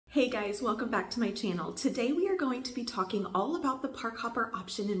Hey guys, welcome back to my channel. Today we are going to be talking all about the park hopper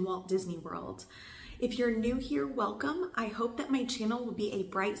option in Walt Disney World. If you're new here, welcome. I hope that my channel will be a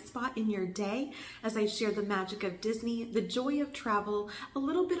bright spot in your day as I share the magic of Disney, the joy of travel, a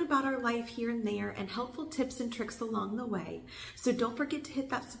little bit about our life here and there, and helpful tips and tricks along the way. So don't forget to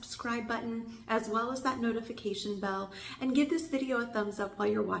hit that subscribe button as well as that notification bell, and give this video a thumbs up while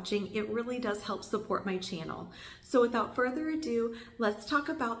you're watching. It really does help support my channel. So without further ado, let's talk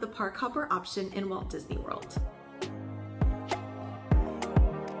about the park hopper option in Walt Disney World.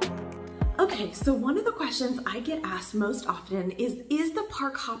 Okay, so one of the questions I get asked most often is the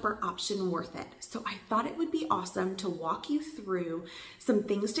park hopper option worth it? So I thought it would be awesome to walk you through some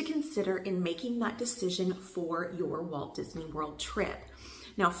things to consider in making that decision for your Walt Disney World trip.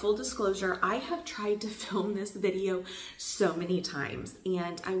 Now, full disclosure, I have tried to film this video so many times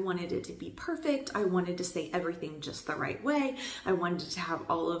and I wanted it to be perfect. I wanted to say everything just the right way. I wanted to have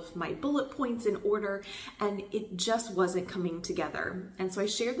all of my bullet points in order, and it just wasn't coming together. And so I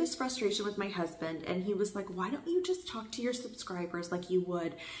shared this frustration with my husband, and he was like, why don't you just talk to your subscribers like you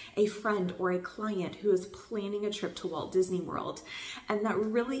would a friend or a client who is planning a trip to Walt Disney World? And that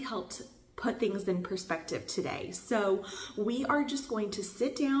really helped put things in perspective today. So we are just going to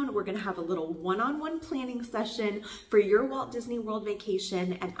sit down. We're going to have a little one-on-one planning session for your Walt Disney World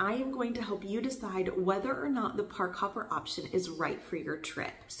vacation, and I am going to help you decide whether or not the park hopper option is right for your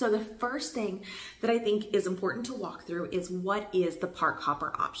trip. So the first thing that I think is important to walk through is, what is the park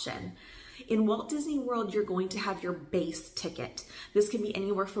hopper option? In Walt Disney World, you're going to have your base ticket. This can be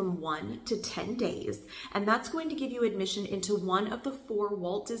anywhere from 1 to 10 days, and that's going to give you admission into one of the 4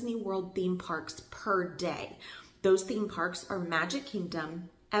 Walt Disney World theme parks per day. Those theme parks are Magic Kingdom,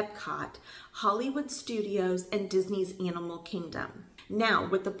 Epcot, Hollywood Studios, and Disney's Animal Kingdom. Now,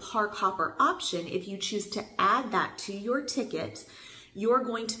 with the park hopper option, if you choose to add that to your ticket, you're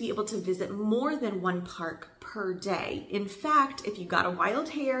going to be able to visit more than one park per day. In fact, if you got a wild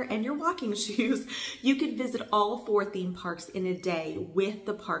hair and your walking shoes, you could visit all 4 theme parks in a day with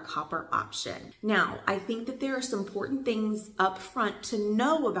the park hopper option. Now, I think that there are some important things up front to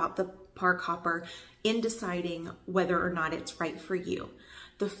know about the park hopper in deciding whether or not it's right for you.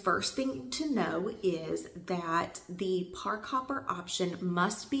 The first thing to know is that the park hopper option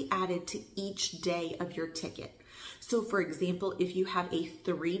must be added to each day of your ticket. So for example, if you have a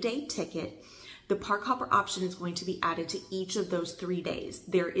 3-day ticket, the park hopper option is going to be added to each of those 3 days.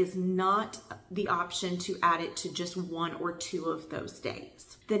 There is not the option to add it to just 1 or 2 of those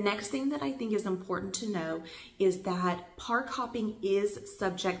days. The next thing that I think is important to know is that park hopping is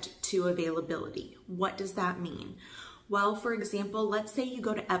subject to availability. What does that mean? Well, for example, let's say you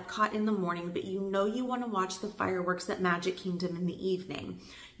go to Epcot in the morning, but you know you want to watch the fireworks at Magic Kingdom in the evening.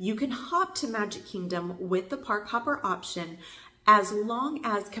 You can hop to Magic Kingdom with the park hopper option as long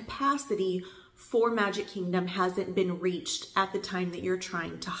as capacity for Magic Kingdom hasn't been reached at the time that you're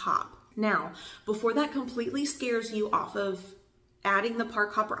trying to hop. Now, before that completely scares you off of adding the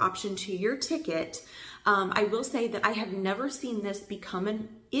park hopper option to your ticket, I will say that I have never seen this become an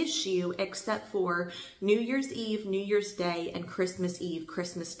issue except for New Year's Eve, New Year's Day, and Christmas Eve,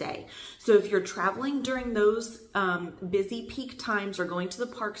 Christmas Day. So if you're traveling during those busy peak times or going to the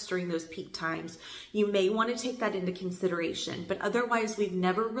parks during those peak times, you may want to take that into consideration. But otherwise, we've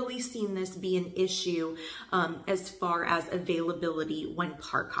never really seen this be an issue as far as availability when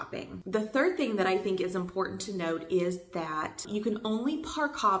park hopping. The third thing that I think is important to note is that you can only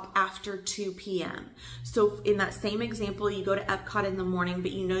park hop after 2 p.m. So in that same example, you go to Epcot in the morning,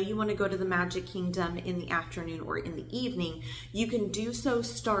 but you know you want to go to the Magic Kingdom in the afternoon or in the evening, you can do so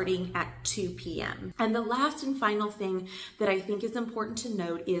starting at 2 p.m. And the last and final thing that I think is important to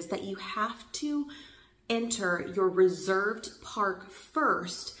note is that you have to enter your reserved park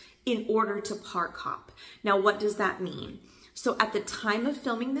first in order to park hop. Now, what does that mean? So at the time of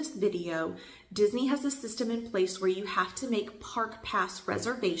filming this video, Disney has a system in place where you have to make park pass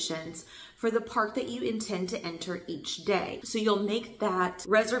reservations for the park that you intend to enter each day. So you'll make that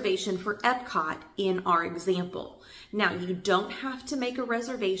reservation for Epcot in our example. Now, you don't have to make a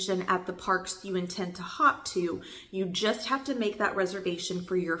reservation at the parks you intend to hop to. You just have to make that reservation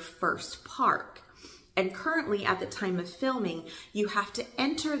for your first park. And currently, at the time of filming, you have to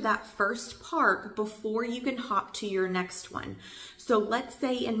enter that first park before you can hop to your next one. So let's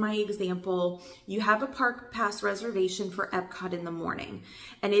say in my example, you have a park pass reservation for Epcot in the morning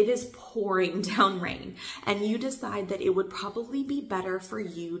and it is pouring down rain, and you decide that it would probably be better for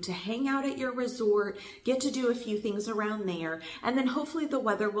you to hang out at your resort, get to do a few things around there, and then hopefully the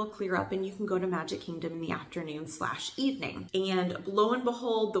weather will clear up and you can go to Magic Kingdom in the afternoon/evening. And lo and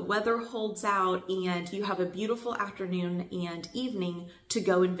behold, the weather holds out and and you have a beautiful afternoon and evening to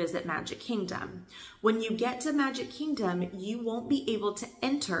go and visit Magic Kingdom. When you get to Magic Kingdom, you won't be able to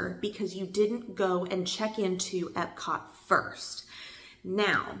enter because you didn't go and check into Epcot first.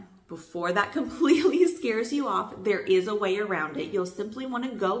 Now, before that completely scares you off, there is a way around it. You'll simply want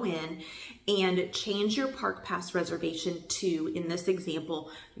to go in and change your park pass reservation to, in this example,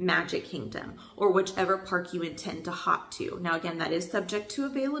 Magic Kingdom, or whichever park you intend to hop to. Now, again, that is subject to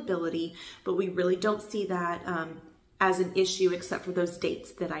availability, but we really don't see that as an issue except for those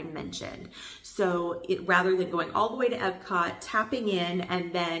dates that I mentioned. So rather than going all the way to Epcot, tapping in,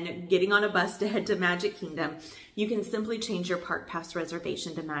 and then getting on a bus to head to Magic Kingdom, you can simply change your park pass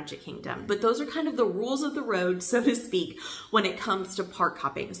reservation to Magic Kingdom. But those are kind of the rules of the road, so to speak, when it comes to park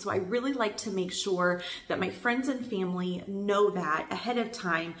hopping. So I really like to make sure that my friends and family know that ahead of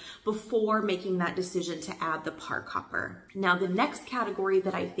time before making that decision to add the park hopper. Now, the next category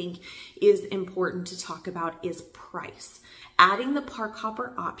that I think is important to talk about is price. Adding the park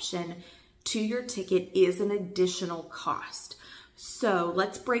hopper option to your ticket is an additional cost. So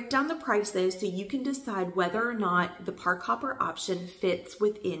let's break down the prices so you can decide whether or not the park hopper option fits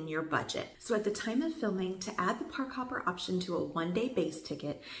within your budget. So at the time of filming, to add the park hopper option to a one-day base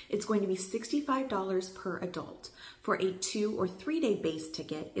ticket, it's going to be $65 per adult. For a 2 or 3 day base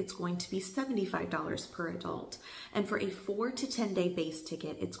ticket, it's going to be $75 per adult. And for a 4 to 10 day base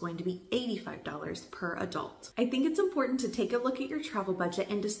ticket, it's going to be $85 per adult. I think it's important to take a look at your travel budget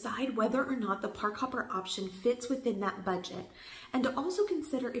and decide whether or not the park hopper option fits within that budget. And to also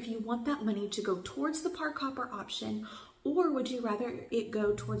consider if you want that money to go towards the park hopper option, or would you rather it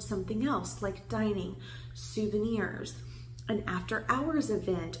go towards something else like dining, souvenirs, an after hours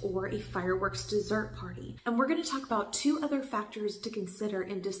event, or a fireworks dessert party. And we're going to talk about 2 other factors to consider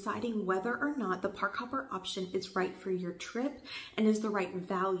in deciding whether or not the park hopper option is right for your trip and is the right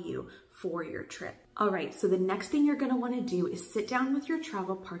value for your trip. All right, so the next thing you're going to want to do is sit down with your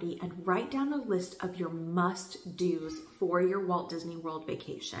travel party and write down a list of your must-dos for your Walt Disney World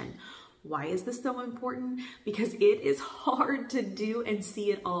vacation. Why is this so important? Because it is hard to do and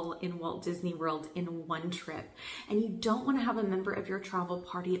see it all in Walt Disney World in one trip. And you don't want to have a member of your travel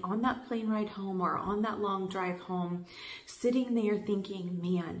party on that plane ride home or on that long drive home sitting there thinking,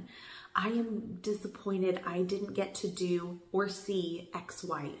 man, I am disappointed I didn't get to do or see X,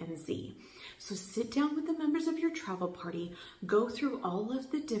 Y, and Z. So sit down with the members of your travel party, go through all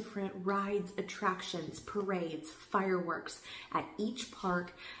of the different rides, attractions, parades, fireworks at each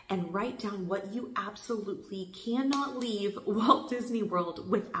park, and write down what you absolutely cannot leave Walt Disney World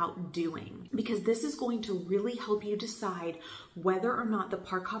without doing. Because this is going to really help you decide whether or not the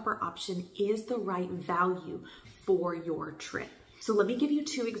park hopper option is the right value for your trip. So let me give you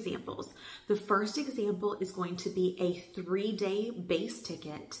 2 examples. The first example is going to be a 3-day base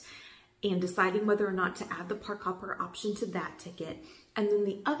ticket and deciding whether or not to add the park hopper option to that ticket. And then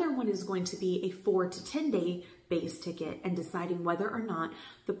the other one is going to be a 4 to 10 day base ticket and deciding whether or not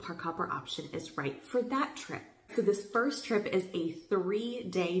the park hopper option is right for that trip. So this first trip is a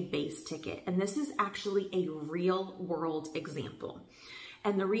 3-day base ticket, and this is actually a real world example.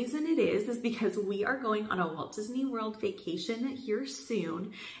 And the reason it is because we are going on a Walt Disney World vacation here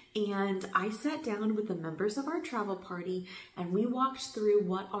soon. And I sat down with the members of our travel party and we walked through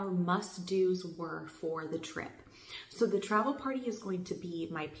what our must-dos were for the trip. So the travel party is going to be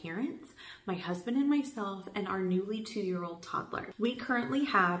my parents, my husband and myself, and our newly 2-year-old toddler. We currently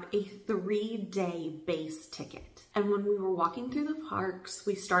have a 3-day base ticket. And when we were walking through the parks,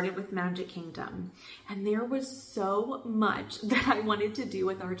 we started with Magic Kingdom. And there was so much that I wanted to do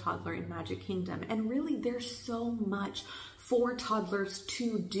with our toddler in Magic Kingdom. And really, there's so much for toddlers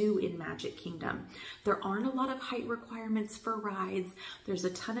to do in Magic Kingdom. There aren't a lot of height requirements for rides. There's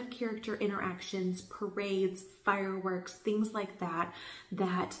a ton of character interactions, parades, fireworks, things like that,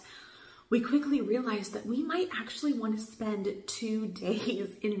 that we quickly realized that we might actually want to spend 2 days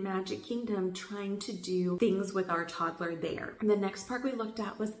in Magic Kingdom trying to do things with our toddler there. And the next park we looked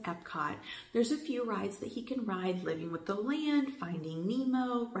at was Epcot. There's a few rides that he can ride, Living with the Land, Finding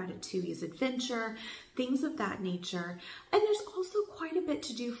Nemo, Ratatouille's Adventure, things of that nature. And there's also quite a bit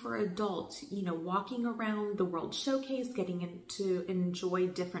to do for adults, you know, walking around the World Showcase, getting to enjoy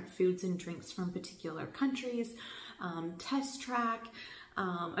different foods and drinks from particular countries, Test Track.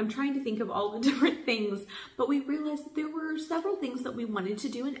 I'm trying to think of all the different things, but we realized that there were several things that we wanted to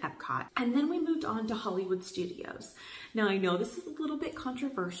do in Epcot. And then we moved on to Hollywood Studios. Now, I know this is a little bit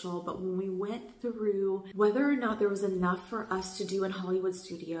controversial, but when we went through whether or not there was enough for us to do in Hollywood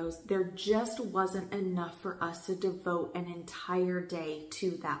Studios, there just wasn't enough for us to devote an entire day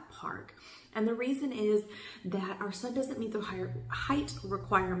to that park. And the reason is that our son doesn't meet the height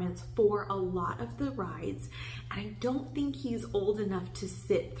requirements for a lot of the rides, and I don't think he's old enough to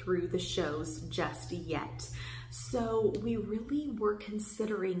sit through the shows just yet. So we really were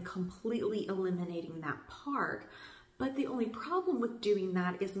considering completely eliminating that park. But the only problem with doing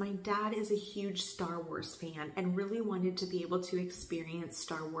that is my dad is a huge Star Wars fan and really wanted to be able to experience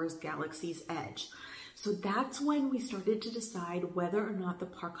Star Wars Galaxy's Edge. So that's when we started to decide whether or not the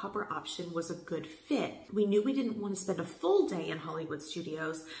park hopper option was a good fit. We knew we didn't want to spend a full day in Hollywood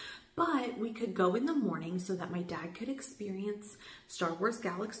Studios, but we could go in the morning so that my dad could experience Star Wars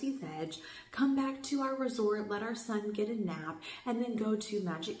Galaxy's Edge, come back to our resort, let our son get a nap, and then go to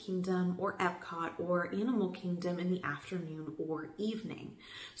Magic Kingdom or Epcot or Animal Kingdom in the afternoon or evening.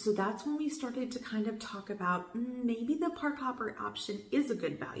 So that's when we started to kind of talk about maybe the park hopper option is a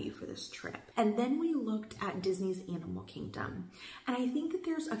good value for this trip. And then we looked at Disney's Animal Kingdom. And I think that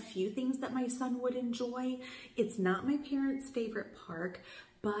there's a few things that my son would enjoy. It's not my parents' favorite park,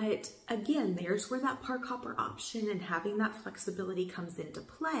 but again, there's where that park hopper option and having that flexibility comes into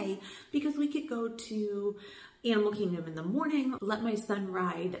play, because we could go to Animal Kingdom in the morning, let my son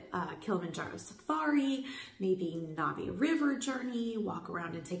ride Kilimanjaro Safari, maybe Navi River Journey, walk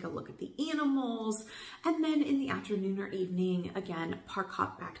around and take a look at the animals, and then in the afternoon or evening, again, park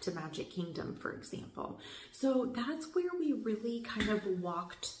hop back to Magic Kingdom, for example. So that's where we really kind of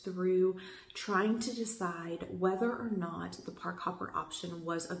walked through trying to decide whether or not the park hopper option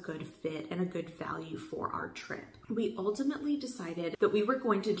was a good fit and a good value for our trip. We ultimately decided that we were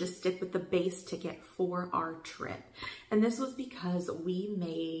going to just stick with the base ticket for our trip. And this was because we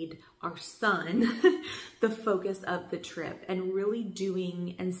made our son the focus of the trip and really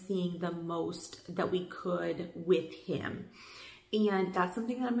doing and seeing the most that we could with him. And that's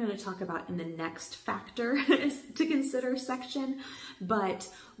something that I'm going to talk about in the next factor to consider section. But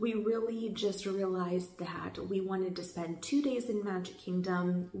we really just realized that we wanted to spend 2 days in Magic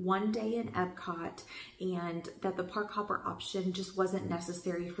Kingdom, 1 day in Epcot, and that the park hopper option just wasn't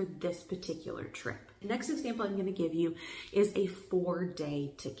necessary for this particular trip. The next example I'm going to give you is a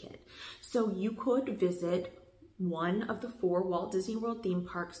 4-day ticket. So you could visit one of the 4 Walt Disney World theme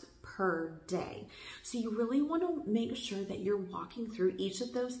parks per day. So you really want to make sure that you're walking through each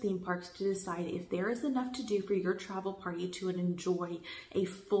of those theme parks to decide if there is enough to do for your travel party to enjoy a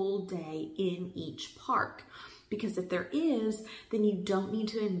full day in each park. Because if there is, then you don't need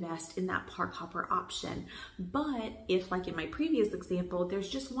to invest in that park hopper option. But if, like in my previous example, there's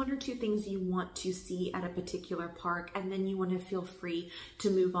just 1 or 2 things you want to see at a particular park, and then you want to feel free to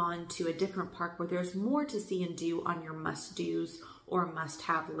move on to a different park where there's more to see and do on your must-dos or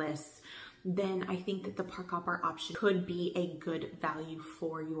must-have lists, then I think that the park hopper option could be a good value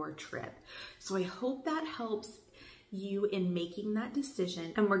for your trip. So I hope that helps you in making that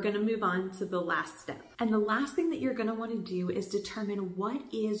decision. And we're going to move on to the last step. And the last thing that you're going to want to do is determine what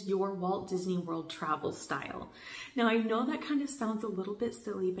is your Walt Disney World travel style. Now, I know that kind of sounds a little bit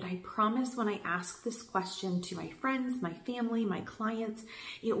silly, but I promise when I ask this question to my friends, my family, my clients,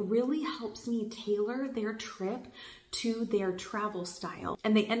 it really helps me tailor their trip to their travel style,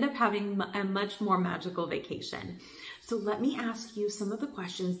 and they end up having a much more magical vacation. So let me ask you some of the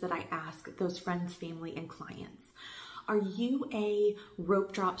questions that I ask those friends, family, and clients. Are you a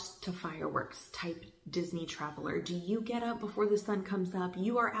rope drops to fireworks type Disney traveler? Do you get up before the sun comes up?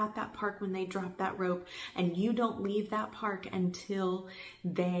 You are at that park when they drop that rope, and you don't leave that park until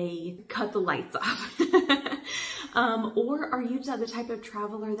they cut the lights off. Or are you the type of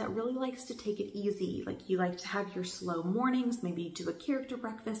traveler that really likes to take it easy? Like you like to have your slow mornings, maybe you do a character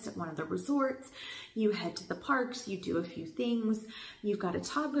breakfast at one of the resorts, you head to the parks, you do a few things, you've got a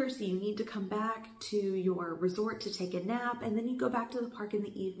toddler, so you need to come back to your resort to take a nap, and then you go back to the park in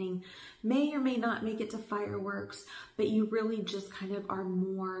the evening, may or may not make it to fireworks, but you really just kind of are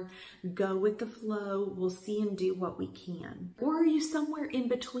more go with the flow, we'll see and do what we can. Or are you somewhere in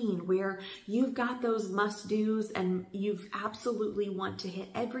between where you've got those must-dos and you absolutely want to hit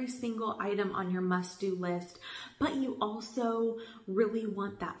every single item on your must-do list, but you also really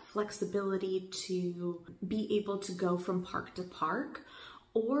want that flexibility to be able to go from park to park?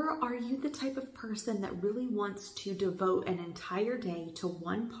 Or are you the type of person that really wants to devote an entire day to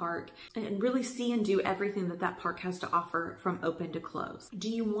one park and really see and do everything that that park has to offer from open to close? Do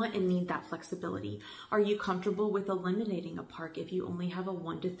you want and need that flexibility? Are you comfortable with eliminating a park if you only have a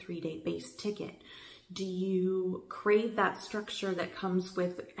 1 to 3 day base ticket? Do you crave that structure that comes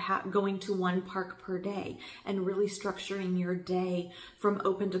with going to one park per day and really structuring your day from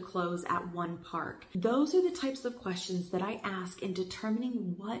open to close at one park? Those are the types of questions that I ask in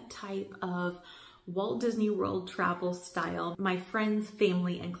determining what type of Walt Disney World travel style my friends,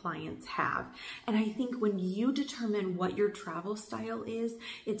 family, and clients have. And I think when you determine what your travel style is,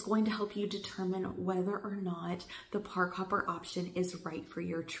 it's going to help you determine whether or not the park hopper option is right for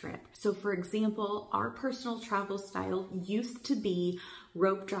your trip. So for example, our personal travel style used to be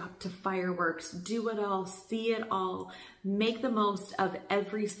rope drop to fireworks, do it all, see it all, make the most of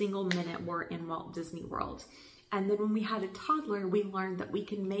every single minute we're in Walt Disney World. And then when we had a toddler, we learned that we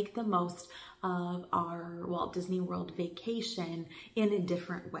can make the most of our Walt Disney World vacation in a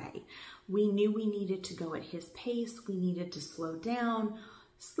different way. We knew we needed to go at his pace. We needed to slow down,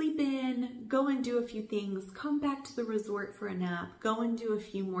 sleep in, go and do a few things, come back to the resort for a nap, go and do a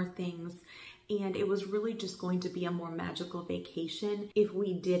few more things. And it was really just going to be a more magical vacation if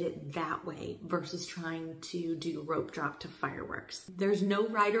we did it that way versus trying to do rope drop to fireworks. There's no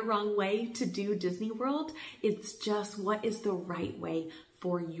right or wrong way to do Disney World. It's just what is the right way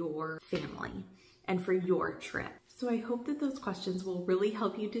for your family and for your trip. So I hope that those questions will really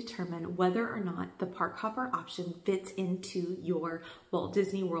help you determine whether or not the park hopper option fits into your Walt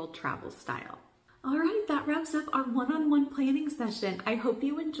Disney World travel style. All right, that wraps up our one-on-one planning session. I hope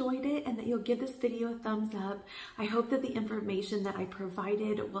you enjoyed it and that you'll give this video a thumbs up. I hope that the information that I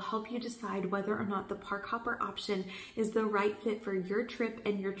provided will help you decide whether or not the park hopper option is the right fit for your trip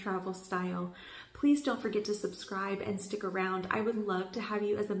and your travel style. Please don't forget to subscribe and stick around. I would love to have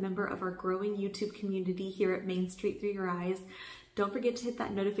you as a member of our growing YouTube community here at Main Street Through Your Eyes. Don't forget to hit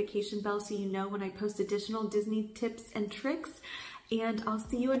that notification bell so you know when I post additional Disney tips and tricks. And I'll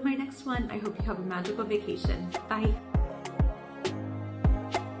see you in my next one. I hope you have a magical vacation. Bye.